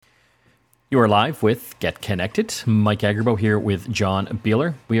You are live with Get Connected. Mike Agerbo here with John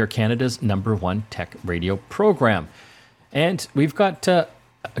Beeler. We are Canada's #1 tech radio program. And we've got a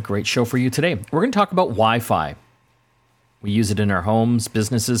great show for you today. We're going to talk about Wi-Fi. We use it in our homes,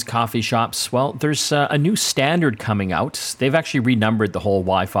 businesses, coffee shops. Well, there's a new standard coming out. They've actually renumbered the whole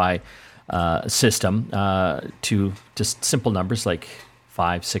Wi-Fi system to just simple numbers like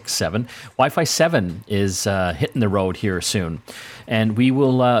 5, 6, 7. Wi-Fi 7 is hitting the road here soon. And we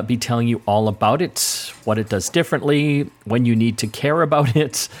will be telling you all about it, what it does differently, when you need to care about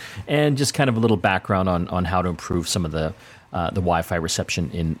it, and just kind of a little background on how to improve some of the Wi-Fi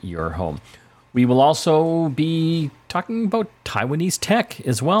reception in your home. We will also be talking about Taiwanese tech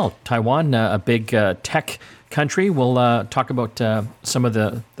as well. Taiwan, a big tech country. We'll talk about some of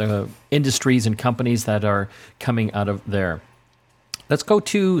the industries and companies that are coming out of there. Let's go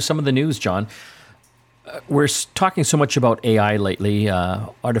to some of the news, John. We're talking so much about AI lately,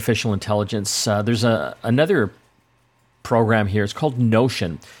 artificial intelligence. There's another program here. It's called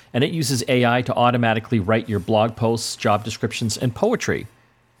Notion, and it uses AI to automatically write your blog posts, job descriptions, and poetry.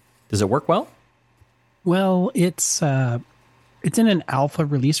 Does it work well? Well, it's in an alpha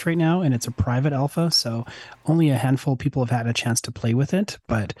release right now, and it's a private alpha, so only a handful of people have had a chance to play with it.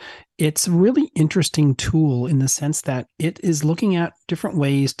 But it's a really interesting tool in the sense that it is looking at different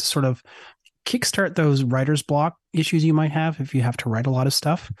ways to sort of kickstart those writer's block issues you might have if you have to write a lot of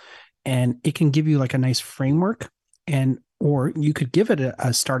stuff. And it can give you like a nice framework, or you could give it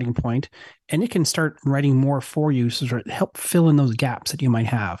a starting point, and it can start writing more for you to sort of help fill in those gaps that you might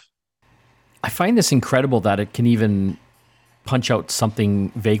have. I find this incredible that it can even punch out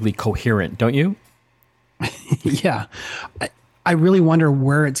something vaguely coherent, don't you? Yeah. I really wonder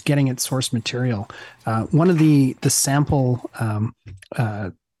where it's getting its source material. One of the sample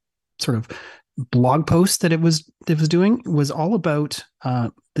sort of blog posts that it was doing was all about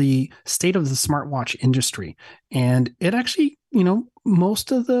the state of the smartwatch industry. And it actually,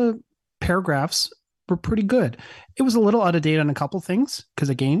 most of the paragraphs were pretty good. It was a little out of date on a couple things because,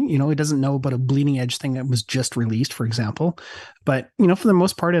 again, it doesn't know about a bleeding edge thing that was just released, for example. But, for the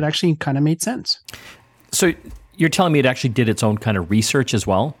most part, it actually kind of made sense. So you're telling me it actually did its own kind of research as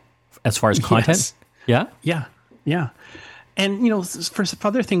well, as far as content? Yes. Yeah. And, for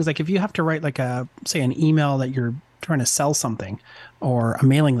other things, like if you have to write like say an email that you're trying to sell something, or a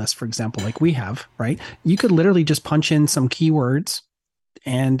mailing list, for example, like we have, right? You could literally just punch in some keywords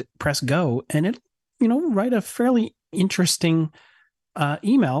and press go, and it write a fairly interesting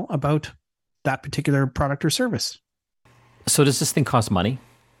email about that particular product or service. So does this thing cost money?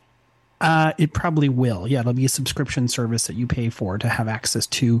 It probably will. Yeah, it'll be a subscription service that you pay for to have access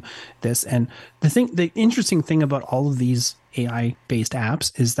to this. And the interesting thing about all of these AI-based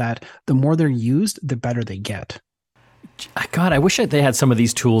apps is that the more they're used, the better they get. God, I wish they had some of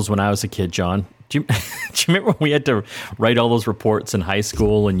these tools when I was a kid, John. Do you remember when we had to write all those reports in high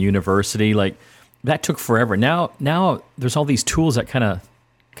school and university? Like, that took forever. Now there's all these tools that kind of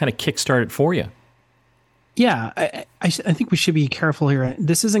kickstart it for you. Yeah, I think we should be careful here.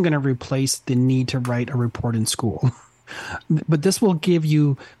 This isn't going to replace the need to write a report in school, but this will give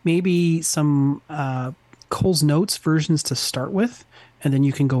you maybe some Cole's Notes versions to start with, and then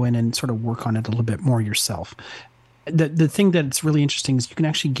you can go in and sort of work on it a little bit more yourself. The thing that's really interesting is you can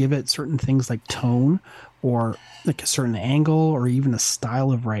actually give it certain things like tone, or like a certain angle, or even a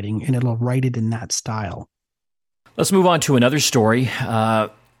style of writing, and it'll write it in that style. Let's move on to another story.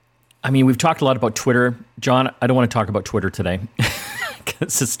 We've talked a lot about Twitter. John, I don't want to talk about Twitter today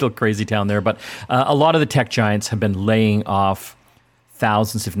because it's still crazy town there, but a lot of the tech giants have been laying off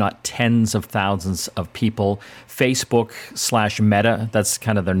thousands, if not tens of thousands of people. Facebook/Meta, that's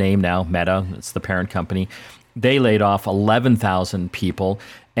kind of their name now, Meta, it's the parent company. They laid off 11,000 people.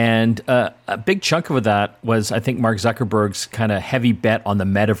 And a big chunk of that was, I think, Mark Zuckerberg's kind of heavy bet on the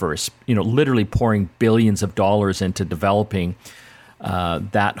metaverse, literally pouring billions of dollars into developing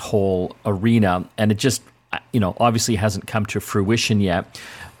that whole arena. And it just, obviously hasn't come to fruition yet.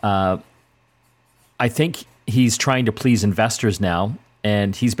 I think he's trying to please investors now.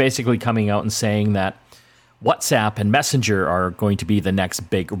 And he's basically coming out and saying that WhatsApp and Messenger are going to be the next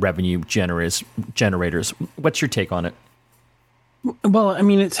big revenue generators. What's your take on it? Well,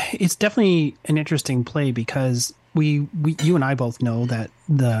 it's definitely an interesting play because you and I both know that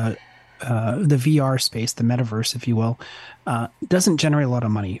the VR space, the metaverse, if you will, doesn't generate a lot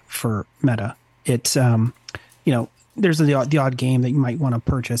of money for Meta. It's there's the odd game that you might want to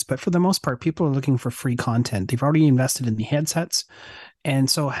purchase, but for the most part, people are looking for free content. They've already invested in the headsets, and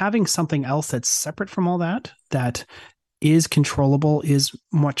so having something else that's separate from all that is controllable is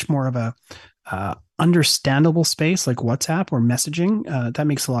much more of understandable space like WhatsApp or messaging, that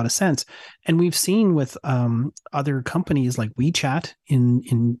makes a lot of sense. And we've seen with other companies like WeChat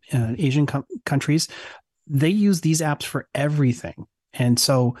in Asian countries, they use these apps for everything. And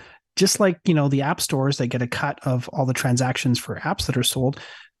so just like, the app stores, they get a cut of all the transactions for apps that are sold.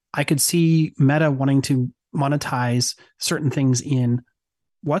 I could see Meta wanting to monetize certain things in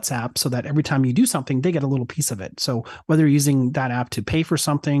WhatsApp so that every time you do something, they get a little piece of it. So whether you're using that app to pay for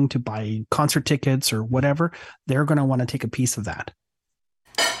something, to buy concert tickets or whatever, they're going to want to take a piece of that.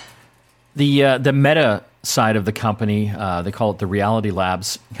 The Meta side of the company, they call it the Reality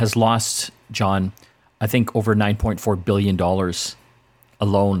Labs, has lost, John, I think over $9.4 billion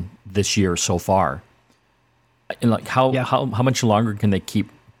alone this year so far. And like how much longer can they keep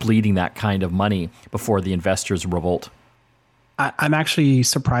bleeding that kind of money before the investors revolt? I'm actually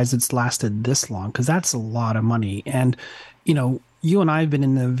surprised it's lasted this long because that's a lot of money. And, you and I have been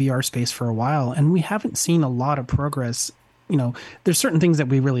in the VR space for a while and we haven't seen a lot of progress. There's certain things that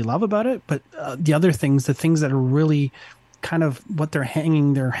we really love about it, but the things that are really kind of what they're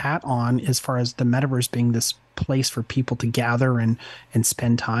hanging their hat on as far as the metaverse being this place for people to gather and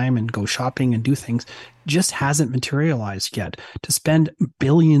spend time and go shopping and do things just hasn't materialized yet. To spend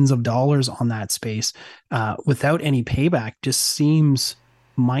billions of dollars on that space without any payback just seems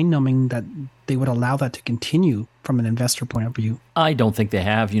mind-numbing that they would allow that to continue from an investor point of view. I don't think they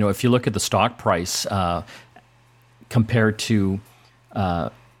have. If you look at the stock price compared to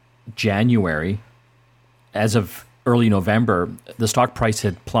January, as of early November, the stock price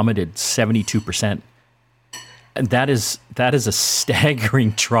had plummeted 72%. And that is a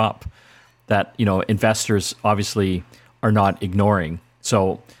staggering drop that, investors obviously are not ignoring.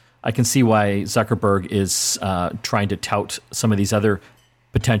 So I can see why Zuckerberg is trying to tout some of these other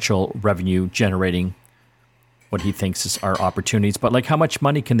potential revenue generating what he thinks are opportunities. But like, how much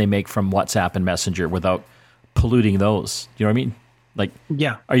money can they make from WhatsApp and Messenger without polluting those? You know what I mean? Like,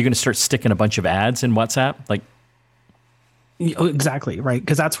 yeah. Are you going to start sticking a bunch of ads in WhatsApp? Like, exactly, right?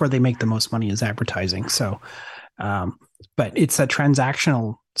 Because that's where they make the most money is advertising. So, but it's a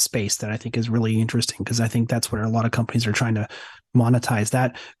transactional space that I think is really interesting because I think that's where a lot of companies are trying to monetize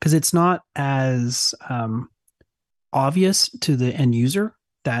that because it's not as obvious to the end user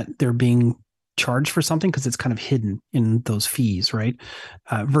that they're being charged for something because it's kind of hidden in those fees, right?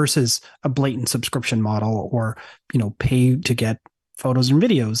 Versus a blatant subscription model or, pay to get photos and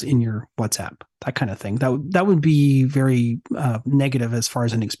videos in your WhatsApp, that kind of thing. That would be very negative as far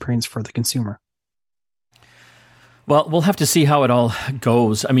as an experience for the consumer. Well, we'll have to see how it all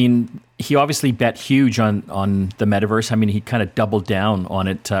goes. I mean, he obviously bet huge on the metaverse. I mean, he kind of doubled down on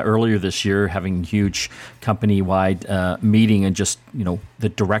it earlier this year, having huge company-wide meeting and just, the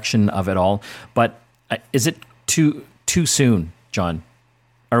direction of it all. But is it too soon, John?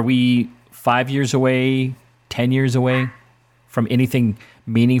 Are we 5 years away, 10 years away from anything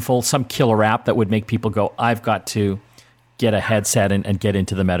meaningful, some killer app that would make people go, I've got to get a headset and get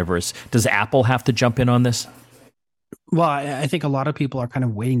into the metaverse? Does Apple have to jump in on this? Well, I think a lot of people are kind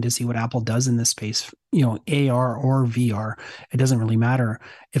of waiting to see what Apple does in this space, AR or VR. It doesn't really matter.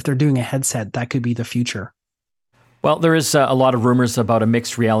 If they're doing a headset, that could be the future. Well, there is a lot of rumors about a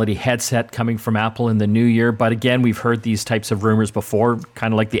mixed reality headset coming from Apple in the new year. But again, we've heard these types of rumors before,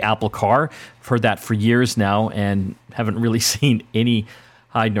 kind of like the Apple Car. I've heard that for years now and haven't really seen any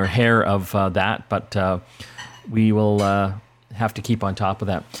hide nor hair of that. But we will have to keep on top of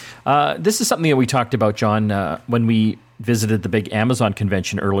that. This is something that we talked about, John, when we visited the big Amazon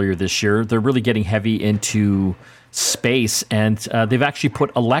convention earlier this year. They're really getting heavy into space, and they've actually put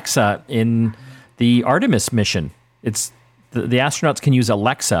Alexa in the Artemis mission. It's the astronauts can use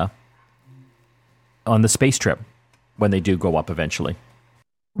Alexa on the space trip when they do go up eventually.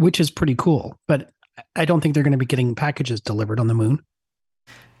 Which is pretty cool, but I don't think they're going to be getting packages delivered on the moon.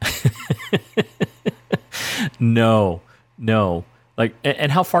 No. Like,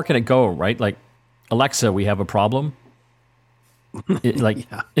 and how far can it go, right? Like, Alexa, we have a problem.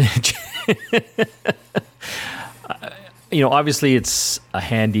 Obviously it's a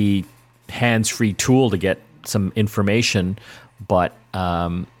handy hands-free tool to get some information, but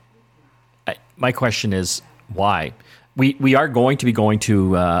my question is why? We are going to be going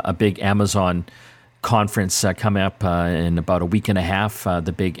to a big Amazon conference coming up in about a week and a half,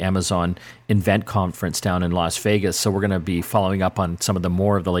 the big Amazon Invent Conference down in Las Vegas. So we're going to be following up on some of the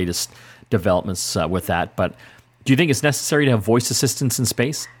latest developments with that. But do you think it's necessary to have voice assistants in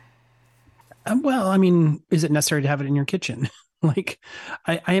space? Well, I mean, is it necessary to have it in your kitchen? Like,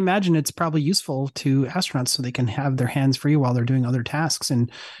 I imagine it's probably useful to astronauts so they can have their hands free while they're doing other tasks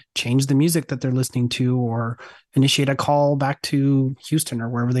and change the music that they're listening to or initiate a call back to Houston or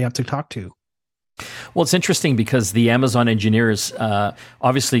wherever they have to talk to. Well, it's interesting because the Amazon engineers,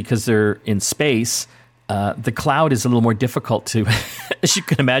 obviously, because they're in space, the cloud is a little more difficult to, as you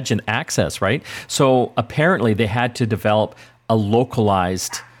can imagine, access, right? So apparently they had to develop a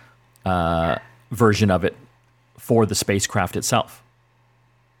localized version of it for the spacecraft itself.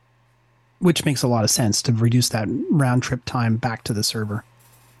 Which makes a lot of sense to reduce that round trip time back to the server.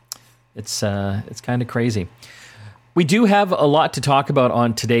 It's kind of crazy. We do have a lot to talk about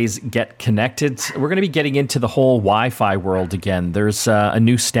on today's Get Connected. We're going to be getting into the whole Wi-Fi world again. There's a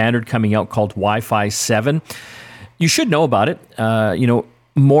new standard coming out called Wi-Fi 7. You should know about it.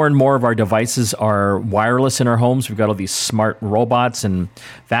 More and more of our devices are wireless in our homes. We've got all these smart robots and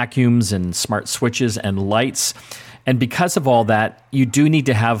vacuums and smart switches and lights. And because of all that, you do need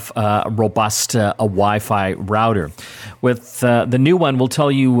to have a robust a Wi-Fi router. With the new one, we'll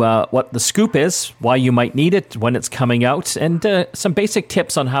tell you what the scoop is, why you might need it, when it's coming out, and some basic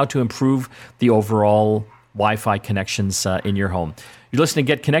tips on how to improve the overall Wi-Fi connections in your home. You're listening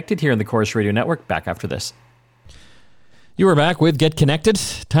to Get Connected here on the Corus Radio Network. Back after this. You are back with Get Connected.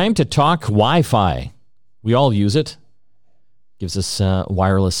 Time to talk Wi-Fi. We all use it. Gives us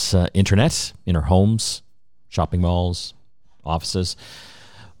wireless internet in our homes, shopping malls, offices.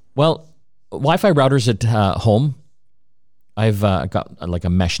 Well, Wi-Fi routers at home, I've got like a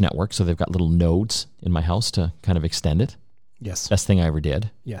mesh network, so they've got little nodes in my house to kind of extend it. Yes. Best thing I ever did.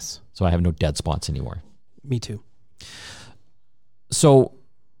 Yes. So I have no dead spots anymore. Me too. So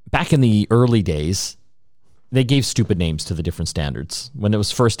back in the early days, they gave stupid names to the different standards. When it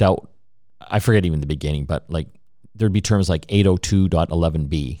was first out, I forget even the beginning, but like there'd be terms like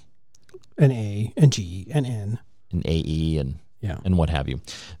 802.11b. An A, and G, and N. And AE, and what have you.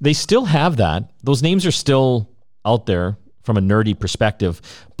 They still have that. Those names are still out there from a nerdy perspective,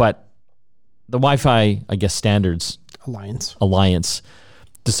 but the Wi-Fi, I guess, standards Alliance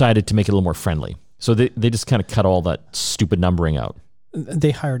decided to make it a little more friendly. So they just kind of cut all that stupid numbering out.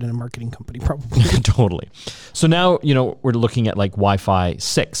 They hired in a marketing company, probably. Totally. So now, we're looking at like Wi-Fi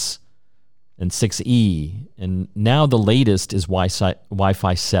 6 and 6E, and now the latest is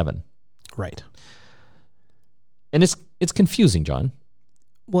Wi-Fi 7. Right. And it's confusing, John.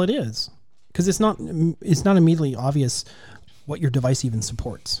 Well, it is. Because it's not immediately obvious what your device even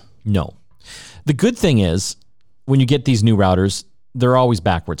supports. No. The good thing is, when you get these new routers, they're always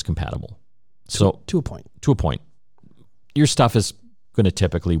backwards compatible. To a point. To a point. Your stuff is going to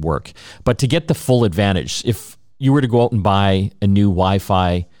typically work. But to get the full advantage, if you were to go out and buy a new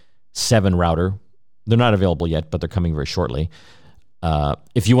Wi-Fi 7 router, they're not available yet, but they're coming very shortly.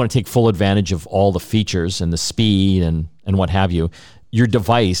 If you want to take full advantage of all the features and the speed and what have you, your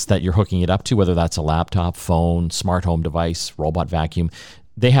device that you're hooking it up to, whether that's a laptop, phone, smart home device, robot vacuum,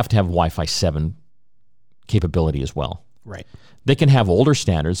 they have to have Wi-Fi 7 capability as well. Right. They can have older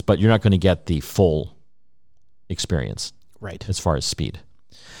standards, but you're not going to get the full experience. Right. As far as speed.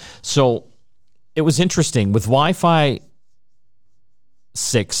 So it was interesting with Wi-Fi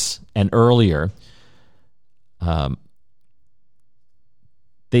 6 and earlier,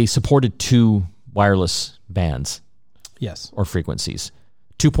 they supported 2 wireless bands. Yes. Or frequencies.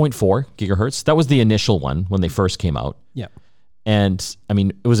 2.4 gigahertz. That was the initial one when they first came out. Yeah. And I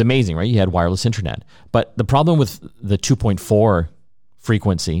mean, it was amazing, right? You had wireless internet. But the problem with the 2.4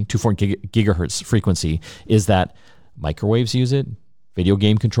 frequency, 2.4 gigahertz frequency, is that microwaves use it, video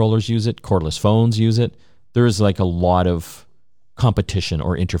game controllers use it, cordless phones use it. There's like a lot of competition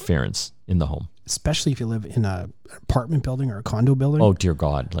or interference in the home. Especially if you live in an apartment building or a condo building. Oh, dear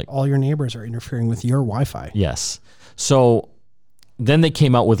God. Like all your neighbors are interfering with your Wi-Fi. Yes. So then they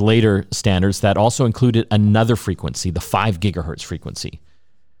came out with later standards that also included another frequency, the 5 gigahertz frequency.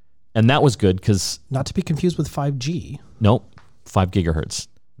 And that was good because... Not to be confused with 5G. Nope, 5 gigahertz,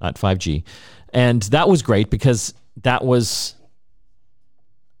 not 5G. And that was great because that was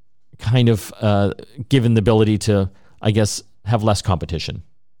kind of given the ability to, I guess, have less competition,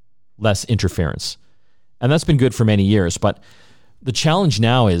 less interference. And that's been good for many years. But the challenge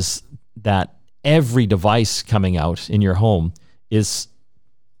now is that every device coming out in your home is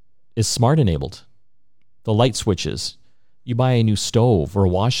smart enabled. The light switches. You buy a new stove or a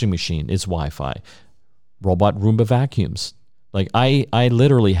washing machine, it's Wi-Fi. Robot Roomba vacuums. Like I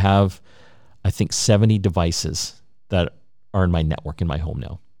literally have, I think, 70 devices that are in my network in my home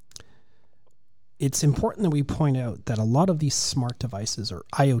now. It's important that we point out that a lot of these smart devices or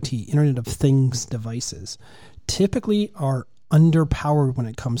IoT, Internet of Things devices, typically are underpowered when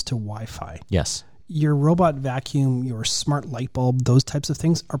it comes to Wi-Fi. Yes. Your robot vacuum, your smart light bulb, those types of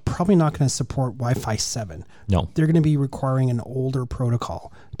things are probably not going to support Wi-Fi 7. No. They're going to be requiring an older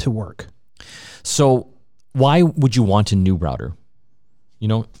protocol to work. So why would you want a new router? You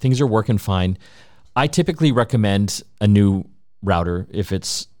know, things are working fine. I typically recommend a new router if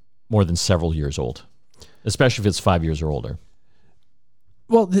it's more than several years old, especially if it's 5 years or older.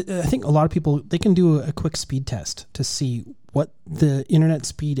 Well, I think a lot of people, they can do a quick speed test to see what the internet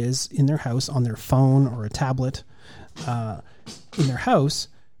speed is in their house on their phone or a tablet in their house,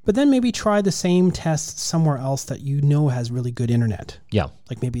 but then maybe try the same test somewhere else that you know has really good internet. Yeah.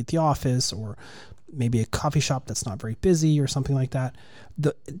 Like maybe at the office or maybe a coffee shop that's not very busy or something like that.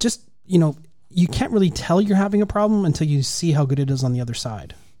 You can't really tell you're having a problem until you see how good it is on the other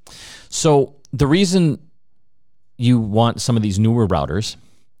side. So the reason you want some of these newer routers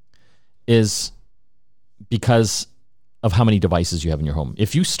is because of how many devices you have in your home.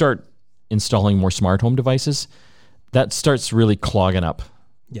 If you start installing more smart home devices, that starts really clogging up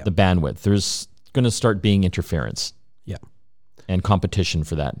the bandwidth. There's going to start being interference and competition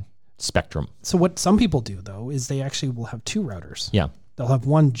for that spectrum. So what some people do, though, is they actually will have two routers. Yeah. They'll have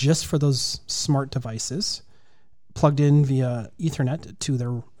one just for those smart devices plugged in via Ethernet to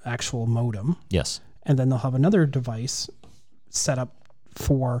their actual modem. Yes. And then they'll have another device set up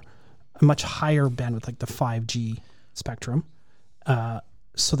for a much higher bandwidth, like the 5G spectrum,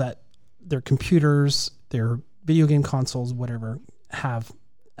 so that their computers, their video game consoles, whatever, have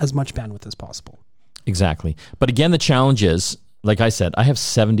as much bandwidth as possible. Exactly. But again, the challenge is, like I said, I have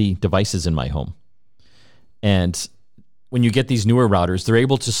 70 devices in my home. And when you get these newer routers, they're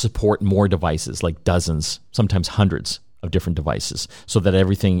able to support more devices, like dozens, sometimes hundreds of different devices, so that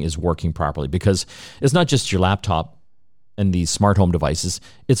everything is working properly. Because it's not just your laptop and these smart home devices,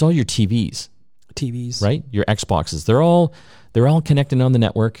 it's all your TVs, right? Your Xboxes. They're all connected on the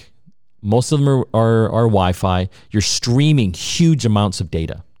network. Most of them are Wi-Fi. You're streaming huge amounts of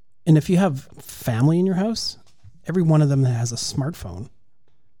data. And if you have family in your house, every one of them that has a smartphone,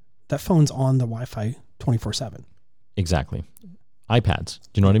 that phone's on the Wi-Fi 24/7. Exactly. iPads.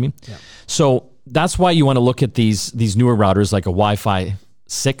 Do you know what I mean? Yeah. So that's why you want to look at these newer routers like a Wi-Fi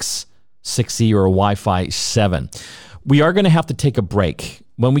 6, 6E, or a Wi-Fi 7. We are going to have to take a break.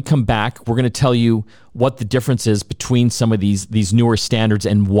 When we come back, we're going to tell you what the difference is between some of these newer standards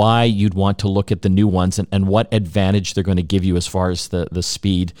and why you'd want to look at the new ones and what advantage they're going to give you as far as the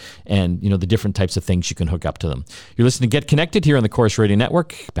speed and the different types of things you can hook up to them. You're listening to Get Connected here on the Corus Radio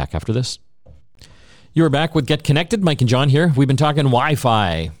Network. Back after this. You're back with Get Connected. Mike and John here. We've been talking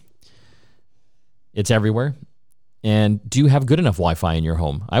Wi-Fi. It's everywhere. And do you have good enough Wi-Fi in your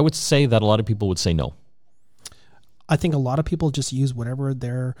home? I would say that a lot of people would say no. I think a lot of people just use whatever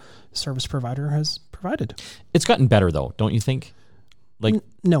their service provider has provided. It's gotten better, though, don't you think? Like,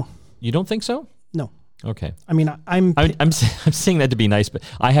 no. You don't think so? No. Okay. I mean, I'm saying that to be nice, but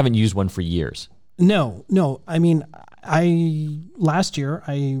I haven't used one for years. No. I mean, last year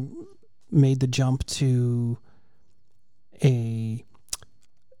I made the jump to a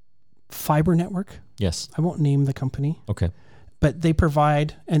fiber network. Yes. I won't name the company. Okay. But they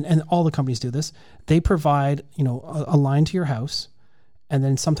provide, and all the companies do this, they provide, a line to your house, and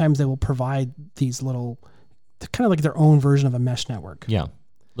then sometimes they will provide these little, kind of like their own version of a mesh network. Yeah.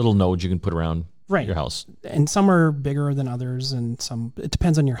 Little nodes you can put around your house. And some are bigger than others, and it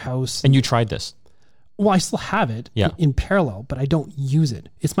depends on your house. And you tried this? Well, I still have it in parallel, but I don't use it.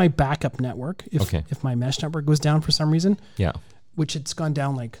 It's my backup network. If my mesh network goes down for some reason, which it's gone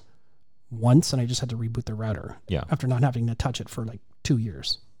down like once, and I just had to reboot the router after not having to touch it for like 2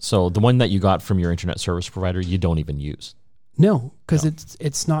 years. So the one that you got from your internet service provider, you don't even use? No, because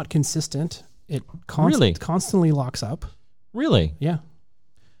it's not consistent. It constantly locks up. Really? Yeah.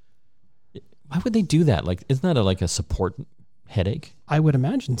 Why would they do that? Like, isn't that like a support headache? I would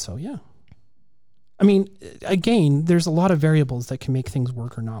imagine so, yeah. I mean, again, there's a lot of variables that can make things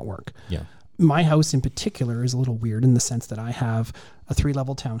work or not work. Yeah. My house in particular is a little weird in the sense that I have a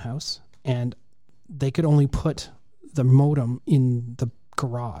 3-level townhouse, and they could only put the modem in the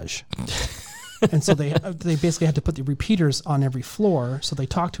garage. And so they basically had to put the repeaters on every floor, so they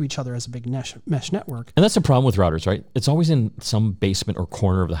talk to each other as a big mesh network. And that's the problem with routers, right? It's always in some basement or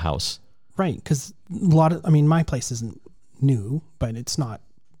corner of the house. Right, because my place isn't new, but it's not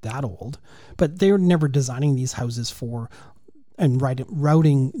that old. But they were never designing these houses for and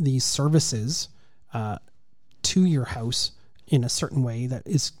routing these services to your house in a certain way that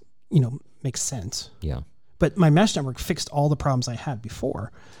is, makes sense. Yeah. But my mesh network fixed all the problems I had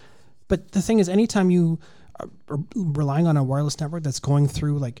before. But the thing is, anytime you are relying on a wireless network that's going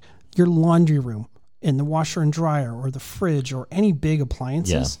through like your laundry room and the washer and dryer or the fridge or any big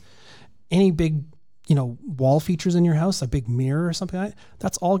appliances, any big, wall features in your house, a big mirror or something like that,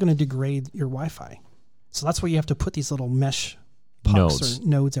 that's all going to degrade your Wi-Fi. So that's why you have to put these little mesh pucks or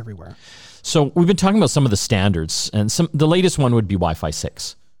nodes everywhere. So we've been talking about some of the standards, and the latest one would be Wi-Fi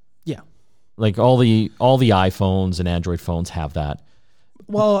 6. Yeah. Like all the iPhones and Android phones have that.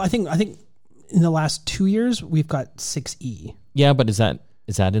 Well, I think in the last 2 years we've got 6E. Yeah, but is that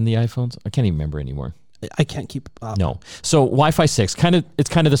in the iPhones? I can't even remember anymore. I can't keep up. No. So Wi-Fi 6, it's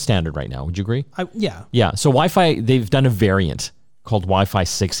kind of the standard right now. Would you agree? Yeah. Yeah. So Wi-Fi, they've done a variant called Wi-Fi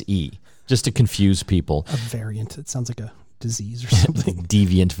 6E just to confuse people. A variant. It sounds like a disease or something.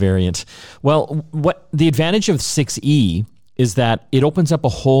 Deviant variant. Well, what the advantage of 6E is that it opens up a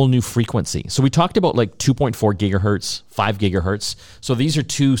whole new frequency. So we talked about like 2.4 gigahertz, 5 gigahertz. So these are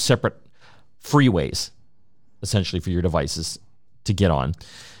two separate freeways, essentially, for your devices to get on.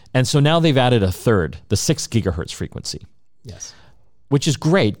 And so now they've added a third, the 6 gigahertz frequency. Yes. Which is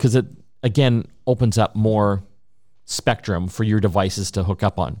great because it, again, opens up more spectrum for your devices to hook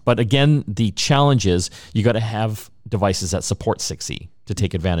up on. But again, the challenge is you got to have devices that support 6E to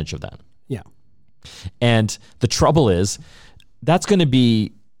take advantage of that. Yeah. And the trouble is that's going to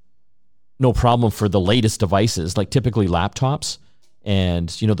be no problem for the latest devices, like typically laptops and,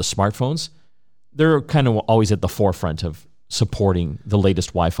 the smartphones. They're kind of always at the forefront of supporting the latest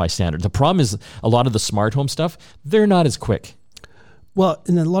Wi-Fi standard. The problem is a lot of the smart home stuff, they're not as quick. Well,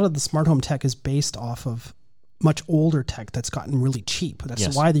 and a lot of the smart home tech is based off of much older tech that's gotten really cheap.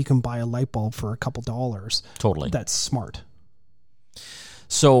 That's why you can buy a light bulb for a couple dollars. Totally. That's smart.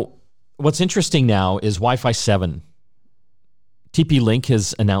 So what's interesting now is Wi-Fi 7. TP-Link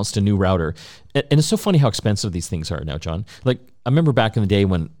has announced a new router. And it's so funny how expensive these things are now, John. Like, I remember back in the day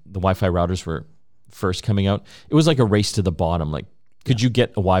when the Wi-Fi routers were first coming out, it was like a race to the bottom. Like, could you get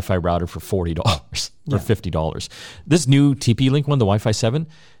a Wi-Fi router for $40 or $50? This new TP-Link one, the Wi-Fi 7,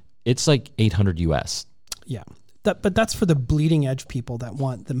 it's like $800 US. Yeah. But that's for the bleeding edge people that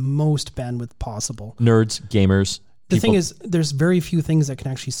want the most bandwidth possible. Nerds, gamers. The thing is, there's very few things that can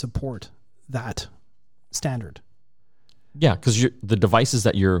actually support that standard. Yeah, because the devices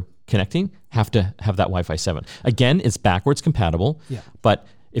that you're connecting have to have that Wi-Fi 7. Again, it's backwards compatible, but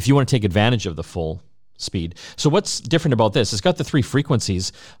if you want to take advantage of the full speed. So what's different about this? It's got the 3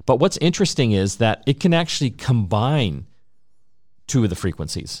 frequencies, but what's interesting is that it can actually combine 2 of the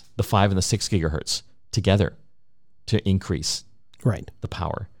frequencies, the 5 and the 6 gigahertz, together to increase the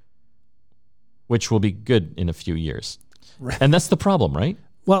power, which will be good in a few years. Right. And that's the problem, right?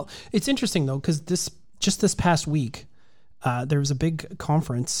 Well, it's interesting, though, because this past week, there was a big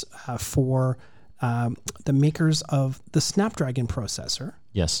conference for the makers of the Snapdragon processor.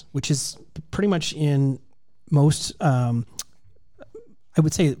 Yes. Which is pretty much in most, I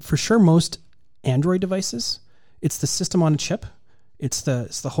would say for sure most Android devices. It's the system on a chip. It's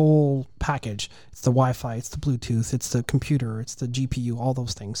the whole package. It's the Wi-Fi, it's the Bluetooth, it's the computer, it's the GPU, all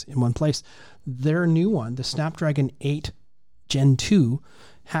those things in one place. Their new one, the Snapdragon 8 Gen 2,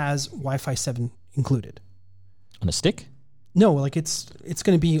 has Wi-Fi 7 included. On a stick? No, like it's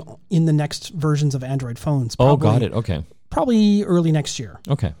going to be in the next versions of Android phones. Probably, got it. Okay. Probably early next year.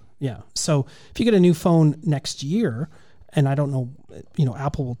 Okay. Yeah. So if you get a new phone next year, and I don't know,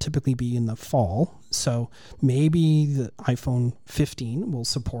 Apple will typically be in the fall. So maybe the iPhone 15 will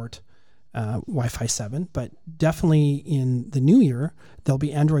support Wi-Fi 7, but definitely in the new year, there'll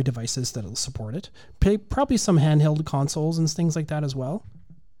be Android devices that'll support it. Probably some handheld consoles and things like that as well.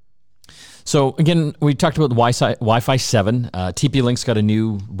 So again, we talked about the Wi-Fi 7. TP-Link's got a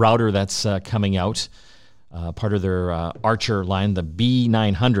new router that's coming out, part of their Archer line, the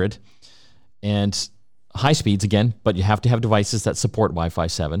B900. And high speeds again, but you have to have devices that support Wi-Fi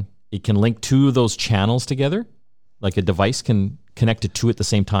 7. It can link 2 of those channels together. Like a device can connect to 2 at the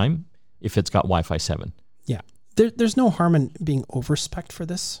same time if it's got Wi-Fi 7. Yeah. There's no harm in being over-spec'd for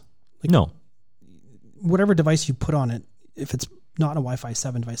this. No. Whatever device you put on it, if it's not a Wi-Fi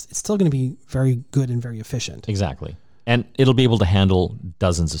 7 device, it's still going to be very good and very efficient. Exactly. And it'll be able to handle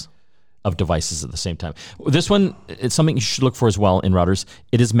dozens of devices at the same time. This one, it's something you should look for as well in routers.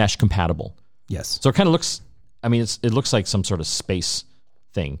 It is mesh compatible. Yes. So it kind of looks, it looks like some sort of space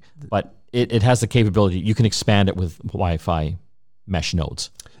thing, but it has the capability. You can expand it with Wi-Fi mesh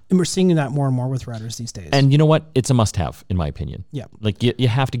nodes. And we're seeing that more and more with routers these days. And you know what? It's a must-have, in my opinion. Yeah. Like you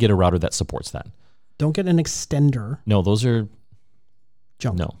have to get a router that supports that. Don't get an extender. No, those are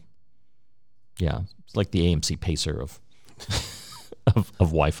junk. No. Yeah. It's like the AMC Pacer of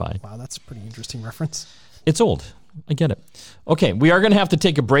Wi-Fi. Wow, that's a pretty interesting reference. It's old. I get it. Okay, we are going to have to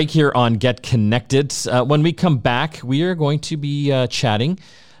take a break here on Get Connected. When we come back, we are going to be chatting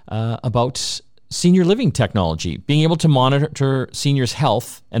about senior living technology, being able to monitor seniors'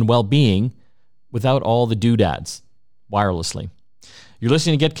 health and well-being without all the doodads wirelessly. You're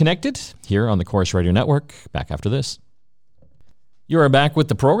listening to Get Connected here on the Chorus Radio Network. Back after this. You are back with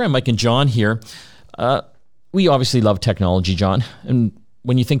the program. Mike and John here. We obviously love technology, John, and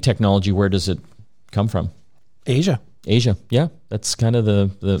when you think technology, where does it come from? Asia. Asia, yeah. That's kind of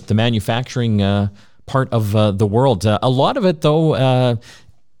the manufacturing part of the world. A lot of it, though,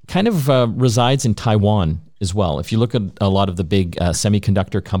 kind of resides in Taiwan as well. If you look at a lot of the big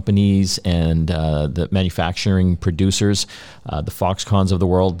semiconductor companies and the manufacturing producers, the Foxcons of the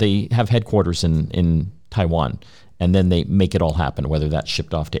world, they have headquarters in Taiwan. And then they make it all happen, whether that's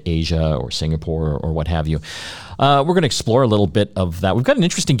shipped off to Asia or Singapore or what have you. We're going to explore a little bit of that. We've got an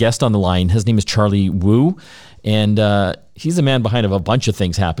interesting guest on the line. His name is Charlie Wu, and he's the man behind a bunch of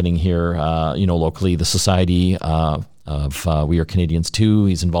things happening here, locally. The Society of We Are Canadians Too.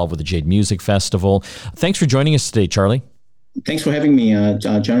 He's involved with the Jade Music Festival. Thanks for joining us today, Charlie. Thanks for having me,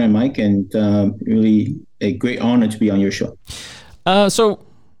 John and Mike, and really a great honor to be on your show.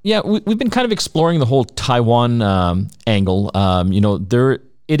 Yeah, we've been kind of exploring the whole Taiwan angle.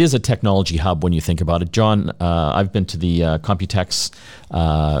 It is a technology hub when you think about it. John, I've been to the Computex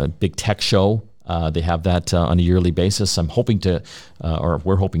big tech show. They have that on a yearly basis. We're hoping to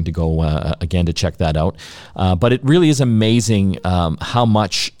go again to check that out. But it really is amazing how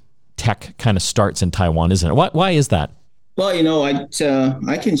much tech kind of starts in Taiwan, isn't it? Why is that? Well, I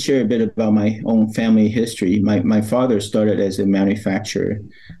can share a bit about my own family history. My father started as a manufacturer,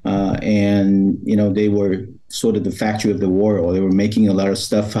 and they were sort of the factory of the world. They were making a lot of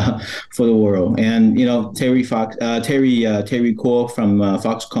stuff for the world. And Terry Kuo from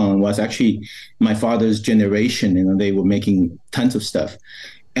Foxconn was actually my father's generation. They were making tons of stuff.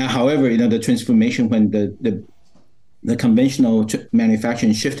 However, the transformation when the conventional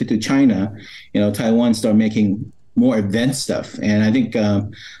manufacturing shifted to China, Taiwan started making more advanced stuff. And I think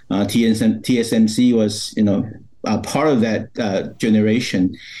TSMC was, part of that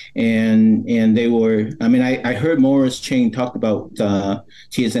generation. And they were, I heard Morris Chang talk about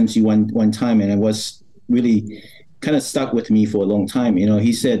TSMC one time, and it was really kind of stuck with me for a long time.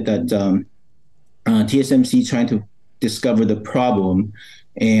 He said that TSMC trying to discover the problem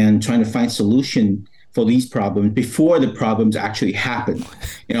and trying to find solution for these problems before the problems actually happen.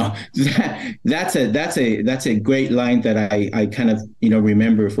 That's a great line that I kind of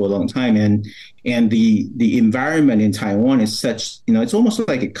remember for a long time. And the environment in Taiwan is such, it's almost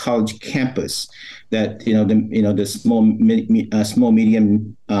like a college campus that the small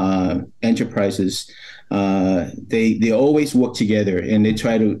medium enterprises, they always work together, and they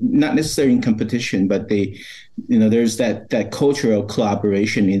try to, not necessarily in competition, but there's that cultural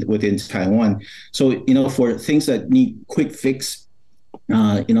collaboration within Taiwan. So, for things that need quick fix,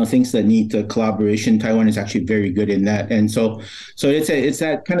 things that need collaboration, Taiwan is actually very good in that. And so it's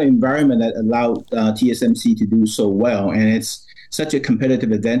that kind of environment that allowed TSMC to do so well. And it's such a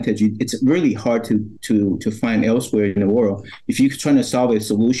competitive advantage. It's really hard to find elsewhere in the world. If you're trying to solve a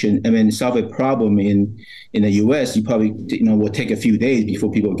solution, solve a problem in the US, you probably will take a few days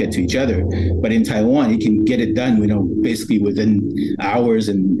before people get to each other. But in Taiwan, you can get it done, basically within hours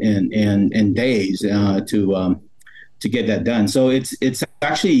and days to get that done. So it's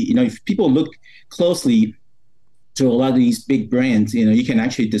actually, if people look closely to a lot of these big brands, you can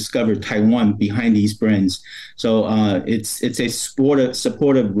actually discover Taiwan behind these brands. So it's a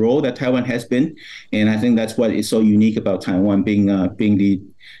supportive role that Taiwan has been, and I think that's what is so unique about Taiwan being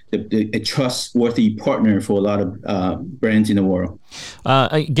a trustworthy partner for a lot of brands in the world.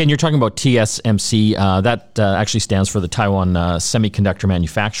 Again, you're talking about TSMC. That actually stands for the Taiwan Semiconductor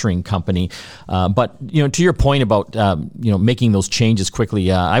Manufacturing Company. But to your point about making those changes quickly,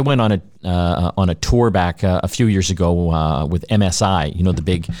 I went on a tour back a few years ago with MSI. The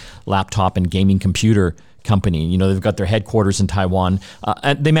big laptop and gaming computer company. They've got their headquarters in Taiwan.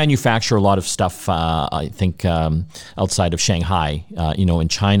 And they manufacture a lot of stuff, I think, outside of Shanghai, in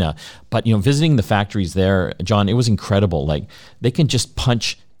China. But, visiting the factories there, John, it was incredible. Like, they can just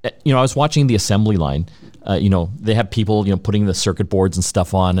punch. I was watching the assembly line. They have people, putting the circuit boards and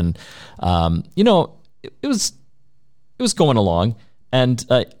stuff on. And, it was going along. And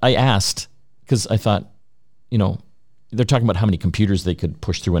I asked, because I thought, they're talking about how many computers they could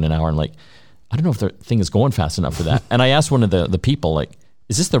push through in an hour. And like, I don't know if the thing is going fast enough for that. And I asked one of the people, like,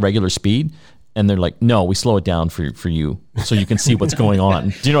 is this the regular speed? And they're like, no, we slow it down for you so you can see what's going on.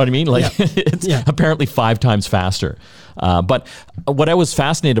 Do you know what I mean? Like, it's apparently 5 times faster. But what I was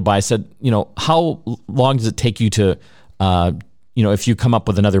fascinated by, I said, how long does it take you to, if you come up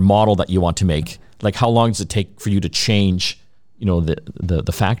with another model that you want to make, like, how long does it take for you to change,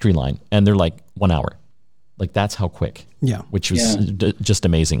 the factory line? And they're like, 1 hour. Like, that's how quick. Yeah. Which was just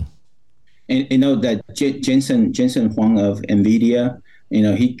amazing. And that Jensen Huang of NVIDIA,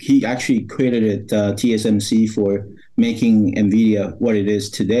 he actually credited TSMC for making NVIDIA what it is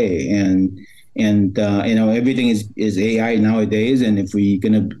today. And everything is AI nowadays. And if we're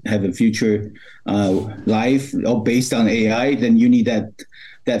gonna have a future life all based on AI, then you need that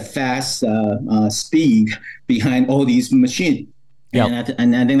fast speed behind all these machines. Yep.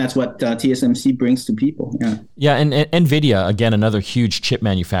 And I think that's what TSMC brings to people. Yeah, and NVIDIA, again, another huge chip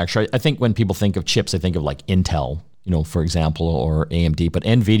manufacturer. I think when people think of chips, they think of like Intel, for example, or AMD. But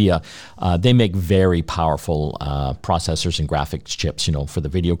NVIDIA, they make very powerful processors and graphics chips, for the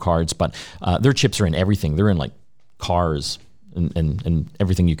video cards. But their chips are in everything. They're in like cars and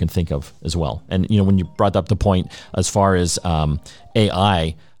everything you can think of as well. And, when you brought up the point as far as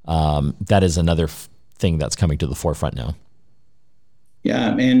AI, that is another thing that's coming to the forefront now.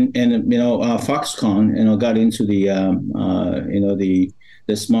 Yeah, and Foxconn, got into the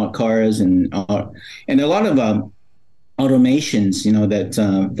the smart cars and a lot of automations,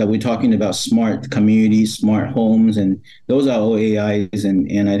 that we're talking about, smart communities, smart homes, and those are all AIs.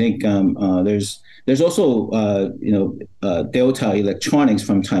 And I think there's also Delta Electronics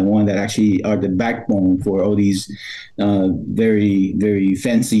from Taiwan that actually are the backbone for all these very, very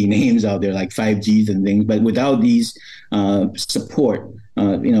fancy names out there like 5Gs and things. But without these support,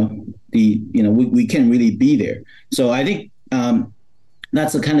 we can't really be there. So I think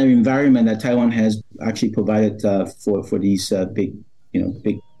that's the kind of environment that Taiwan has actually provided for these big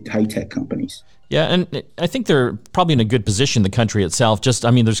high-tech companies. Yeah, and I think they're probably in a good position, the country itself.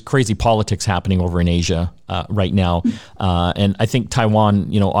 There's crazy politics happening over in Asia right now. And I think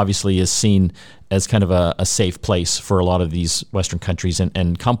Taiwan, obviously is seen as kind of a safe place for a lot of these Western countries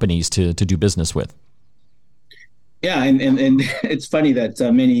and companies to do business with. Yeah, and it's funny that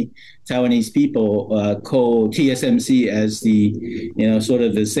many Taiwanese people call TSMC as the sort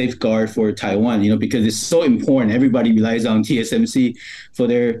of the safeguard for Taiwan, because it's so important. Everybody relies on TSMC for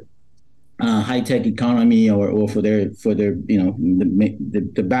their high-tech economy or for their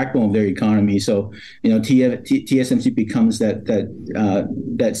the backbone of their economy. So TSMC becomes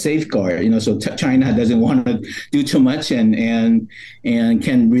that safeguard. So China doesn't want to do too much and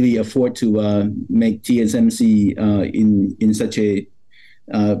can really afford to make TSMC in such a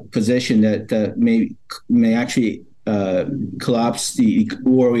position that may actually collapse the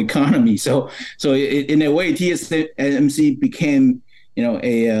world economy. So in a way, TSMC became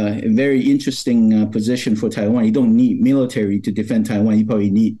a very interesting position for Taiwan. You don't need military to defend Taiwan. You probably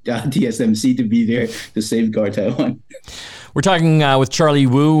need TSMC to be there to safeguard Taiwan. We're talking with Charlie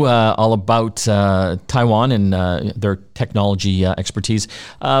Wu all about Taiwan and their technology expertise.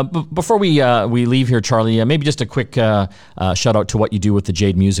 Before we leave here, Charlie, maybe just a quick shout out to what you do with the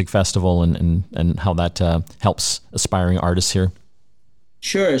Jade Music Festival and how that helps aspiring artists here.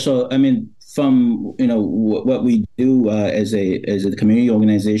 Sure. So, from what we do as a community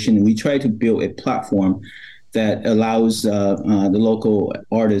organization, we try to build a platform that allows the local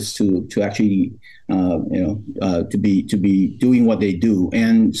artists to actually to be doing what they do.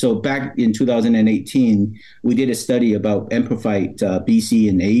 And so back in 2018, we did a study about Amplified BC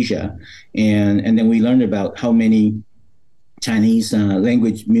in Asia, and then we learned about how many Chinese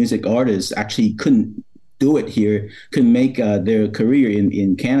language music artists actually couldn't do it here, couldn't make their career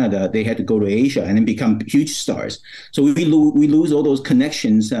in Canada. They had to go to Asia and then become huge stars. So we lose all those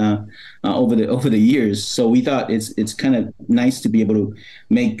connections over the years. So we thought it's kind of nice to be able to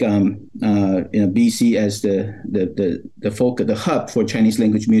make BC as the focus, the hub for Chinese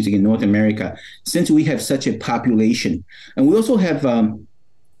language music in North America, since we have such a population, and we also have.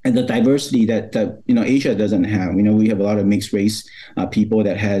 And the diversity that Asia doesn't have. We have a lot of mixed race people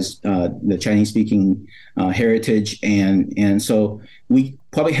that has the Chinese speaking heritage, and so we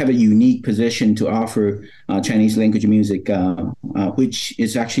probably have a unique position to offer Chinese language music, which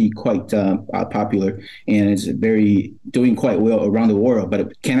is actually quite popular and is doing quite well around the world.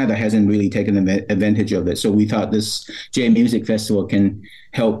 But Canada hasn't really taken advantage of it. So we thought this Jade Music Festival can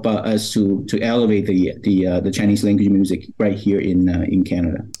help us to elevate the Chinese language music right here in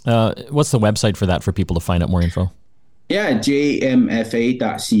Canada. What's the website for that for people to find out more info? Yeah,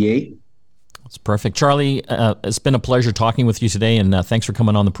 jmfa.ca. That's perfect. Charlie, it's been a pleasure talking with you today, and thanks for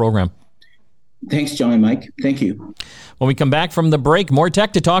coming on the program. Thanks, John and Mike. Thank you. When we come back from the break, more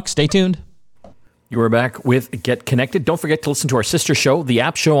tech to talk. Stay tuned. You are back with Get Connected. Don't forget to listen to our sister show, The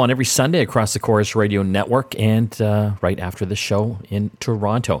App Show, on every Sunday across the Chorus Radio Network and right after the show in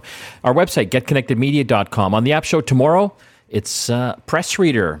Toronto. Our website, getconnectedmedia.com. On The App Show tomorrow, it's Press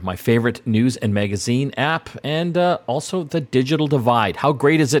Reader, my favorite news and magazine app, and also The Digital Divide. How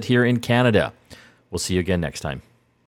great is it here in Canada? We'll see you again next time.